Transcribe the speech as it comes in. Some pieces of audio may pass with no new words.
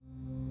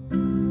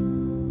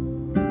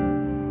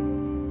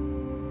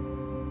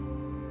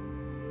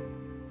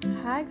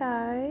Hi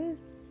guys,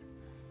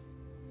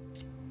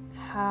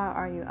 how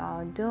are you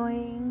all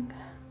doing?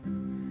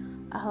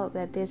 I hope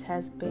that this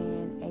has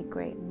been a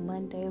great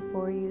Monday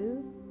for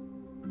you.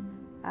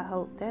 I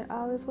hope that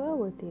all is well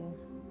with you.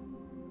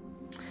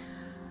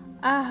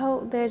 I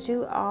hope that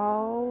you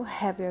all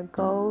have your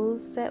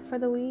goals set for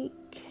the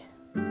week.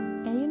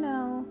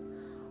 And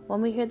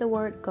when we hear the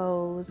word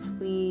goals,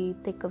 we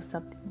think of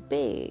something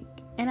big.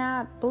 And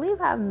I believe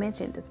I've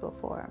mentioned this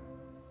before.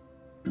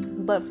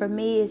 But for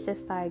me, it's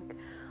just like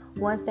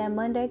once that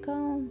Monday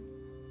comes,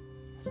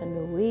 it's a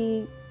new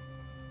week.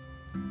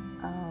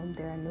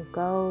 There are new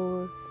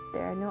goals.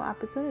 There are new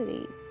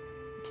opportunities.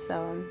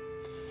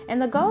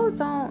 And the goals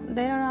don't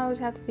always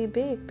have to be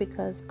big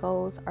because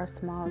goals are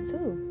small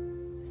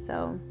too.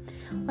 So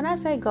when I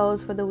say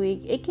goals for the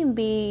week, it can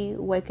be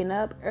waking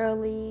up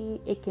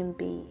early. It can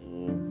be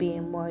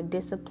being more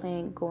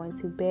disciplined, going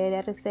to bed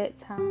at a set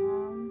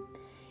time.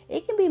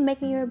 It can be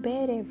making your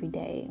bed every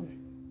day.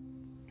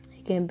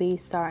 It can be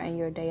starting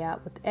your day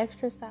out with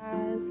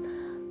exercise.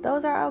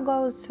 Those are our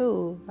goals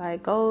too.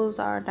 Like, goals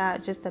are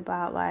not just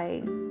about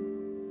like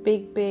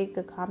big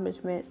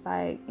accomplishments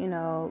like,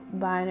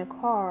 buying a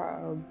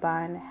car or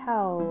buying a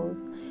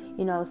house,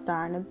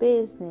 starting a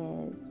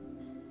business.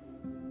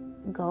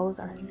 Goals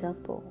are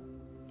simple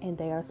and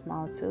they are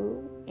small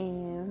too.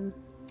 And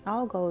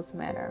all goals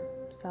matter.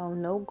 So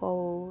no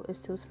goal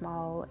is too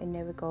small and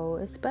every goal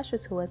is special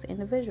to us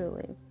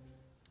individually.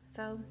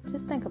 So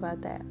just think about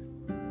that.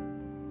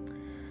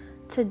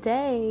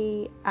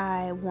 Today,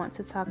 I want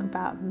to talk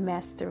about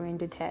mastering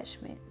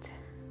detachment.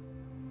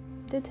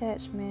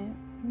 Detachment,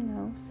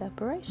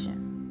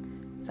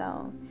 separation.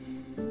 So,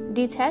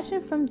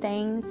 detaching from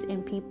things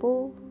and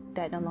people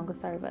that no longer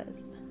serve us.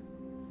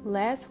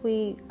 Last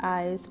week,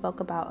 I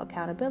spoke about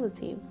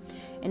accountability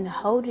and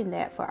holding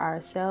that for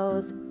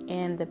ourselves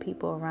and the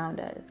people around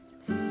us.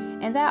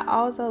 And that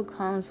also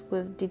comes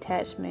with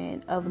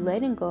detachment of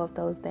letting go of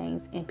those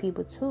things and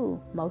people too,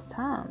 most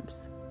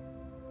times.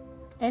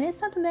 And it's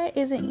something that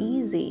isn't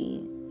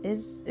easy.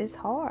 It's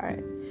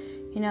hard.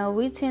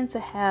 We tend to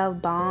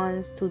have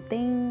bonds to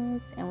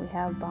things and we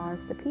have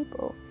bonds to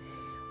people.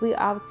 We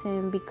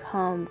often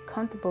become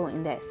comfortable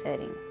in that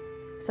setting.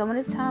 So when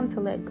it's time to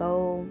let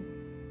go,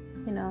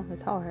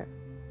 it's hard.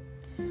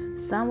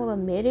 Some will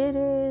admit it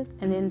is,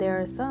 and then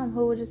there are some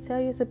who will just tell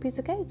you it's a piece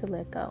of cake to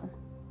let go.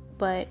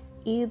 But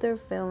either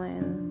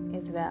feeling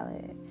is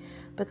valid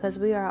because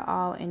we are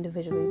all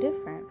individually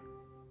different.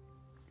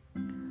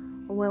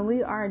 When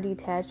we are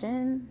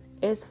detaching,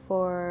 it's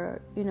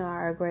for,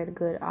 our greater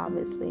good,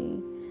 obviously.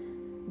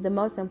 The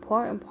most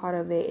important part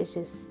of it is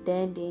just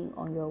standing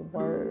on your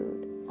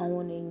word,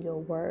 owning your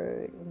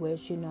word,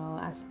 which,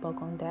 I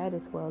spoke on that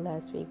as well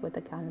last week with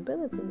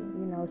accountability,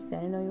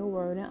 standing on your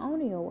word and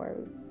owning your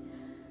word.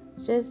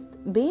 Just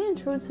being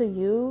true to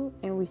you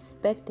and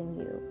respecting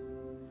you.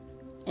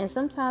 And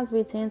sometimes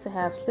we tend to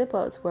have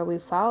slip-ups where we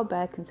fall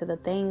back into the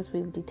things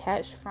we've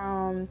detached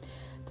from,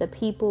 the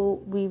people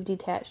we've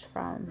detached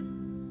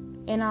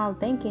from. And I'm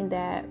thinking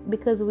that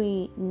because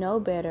we know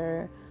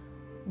better,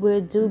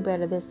 we'll do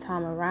better this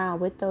time around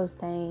with those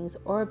things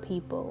or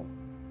people.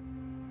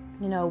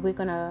 We're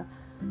gonna,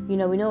 we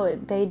know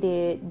what they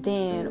did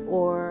then,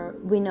 or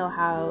we know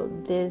how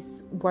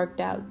this worked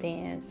out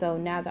then. So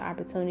now the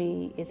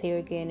opportunity is here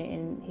again,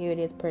 and here it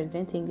is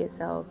presenting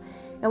itself,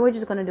 and we're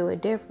just gonna do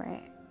it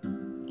different.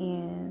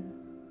 And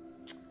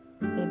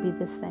it'd be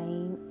the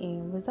same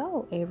end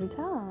result every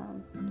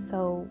time.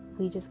 So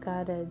we just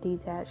gotta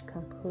detach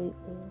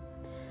completely.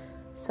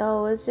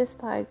 So it's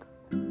just like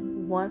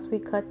once we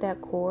cut that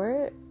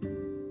cord,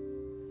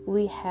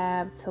 we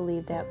have to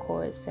leave that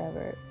cord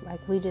severed. Like,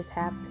 we just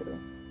have to.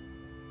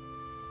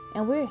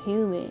 And we're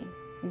human.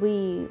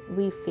 We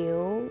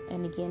feel,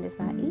 and again, it's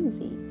not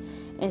easy.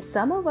 And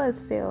some of us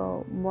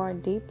feel more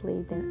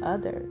deeply than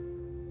others.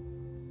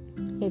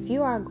 If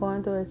you are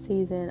going through a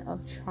season of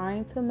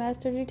trying to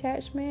master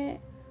detachment,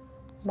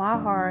 my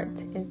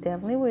heart is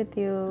definitely with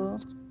you.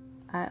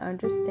 I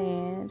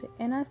understand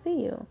and I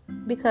see you.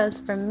 Because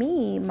for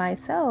me,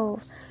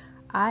 myself,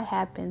 I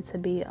happen to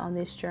be on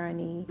this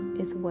journey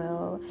as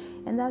well.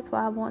 And that's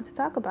why I want to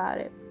talk about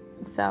it.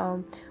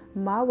 So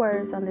my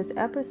words on this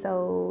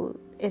episode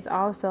is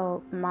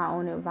also my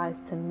own advice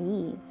to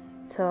me.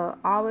 To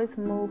always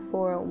move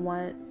forward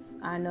once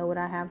I know what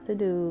I have to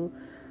do.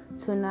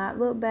 To not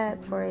look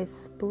back for a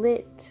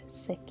split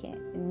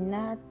second,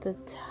 not the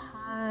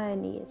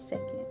tiniest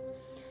second.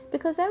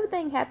 Because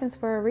everything happens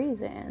for a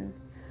reason.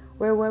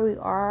 We're where we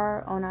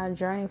are on our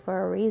journey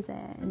for a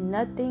reason.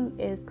 Nothing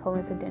is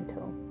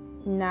coincidental.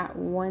 Not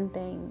one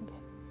thing.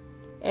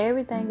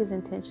 Everything is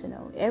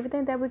intentional.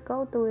 Everything that we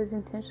go through is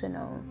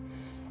intentional.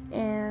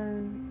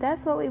 And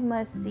that's what we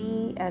must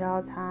see at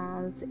all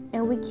times.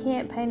 And we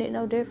can't paint it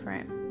no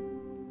different.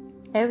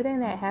 Everything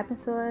that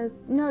happens to us,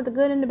 the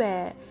good and the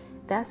bad,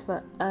 that's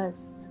for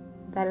us.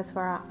 That is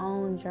for our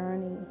own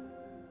journey.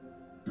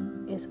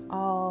 It's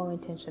all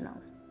intentional.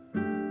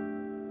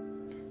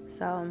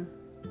 So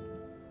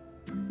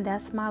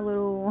that's my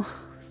little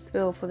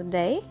spill for the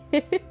day.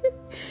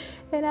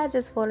 And I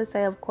just want to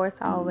say, of course,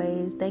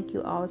 always, thank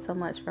you all so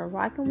much for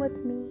rocking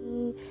with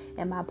me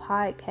and my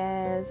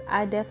podcast.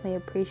 I definitely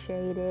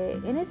appreciate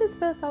it. And it just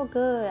feels so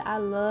good. I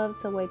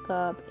love to wake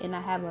up and I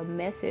have a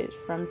message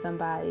from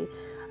somebody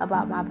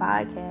about my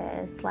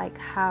podcast, like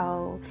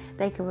how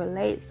they can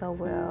relate so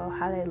well,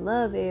 how they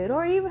love it,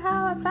 or even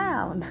how I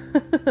found.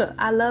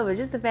 I love it.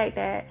 Just the fact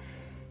that,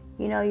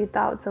 you know, you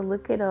thought to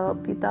look it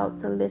up, you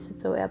thought to listen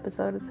to an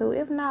episode or two,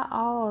 if not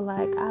all.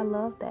 Like, I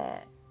love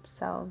that.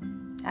 So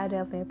I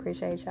definitely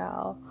appreciate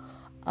y'all.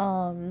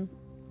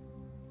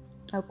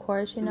 Of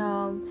course, you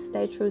know,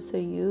 stay true to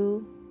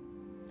you.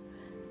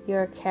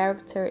 Your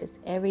character is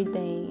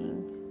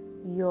everything.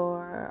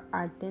 Your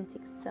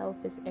authentic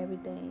self is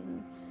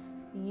everything.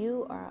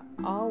 You are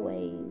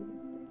always,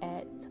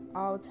 at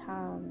all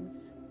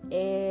times,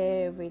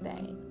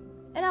 everything.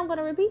 And I'm going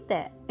to repeat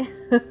that.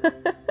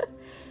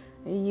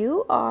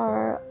 You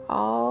are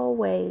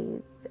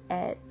always,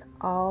 at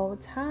all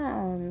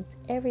times,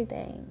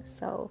 everything.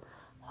 So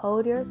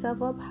hold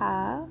yourself up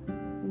high.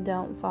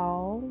 Don't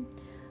fall.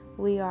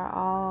 We are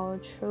all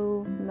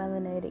true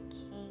melanated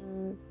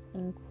kings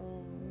and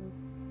queens.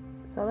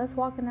 So let's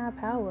walk in our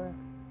power.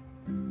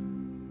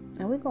 And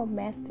we're going to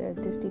master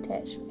this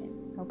detachment.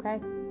 Okay?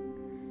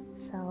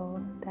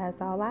 So that's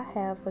all I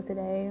have for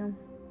today.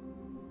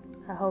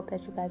 I hope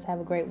that you guys have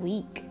a great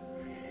week.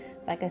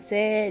 Like I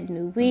said,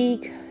 new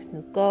week,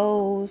 new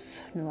goals,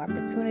 new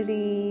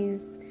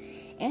opportunities,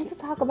 and to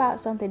talk about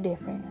something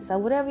different. So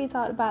whatever you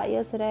talked about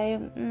yesterday,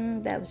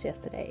 that was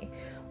yesterday.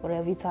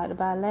 Whatever you talked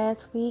about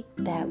last week,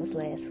 that was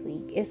last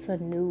week. It's a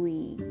new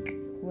week.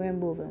 We're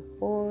moving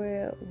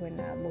forward. We're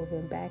not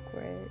moving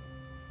backwards.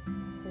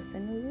 It's a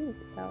new week.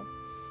 So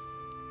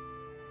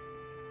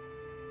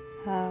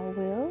I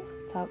will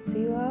talk to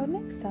you all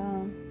next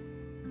time.